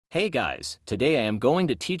Hey guys, today I am going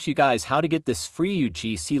to teach you guys how to get this free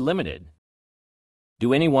UGC Limited.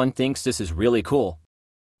 Do anyone thinks this is really cool?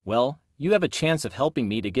 Well, you have a chance of helping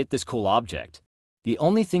me to get this cool object. The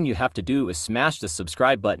only thing you have to do is smash the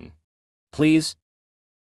subscribe button. Please.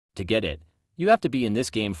 To get it, you have to be in this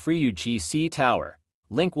game free UGC Tower.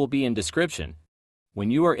 Link will be in description.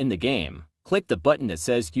 When you are in the game, click the button that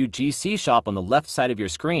says UGC Shop on the left side of your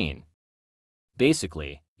screen.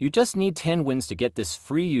 Basically, you just need 10 wins to get this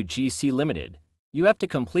free UGC Limited. You have to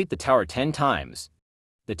complete the tower 10 times.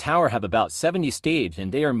 The tower have about 70 stages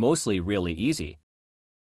and they are mostly really easy.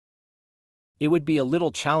 It would be a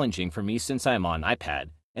little challenging for me since I am on iPad,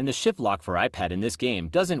 and the shift lock for iPad in this game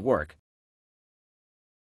doesn't work.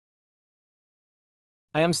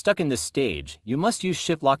 I am stuck in this stage. You must use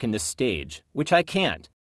shift lock in this stage, which I can't.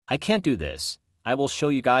 I can't do this. I will show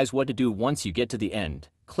you guys what to do once you get to the end.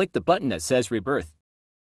 Click the button that says Rebirth.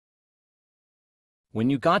 When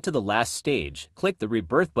you got to the last stage, click the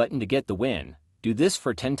Rebirth button to get the win. Do this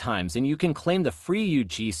for 10 times and you can claim the free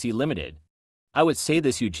UGC Limited. I would say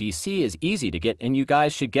this UGC is easy to get and you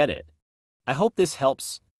guys should get it. I hope this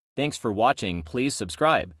helps. Thanks for watching. Please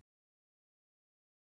subscribe.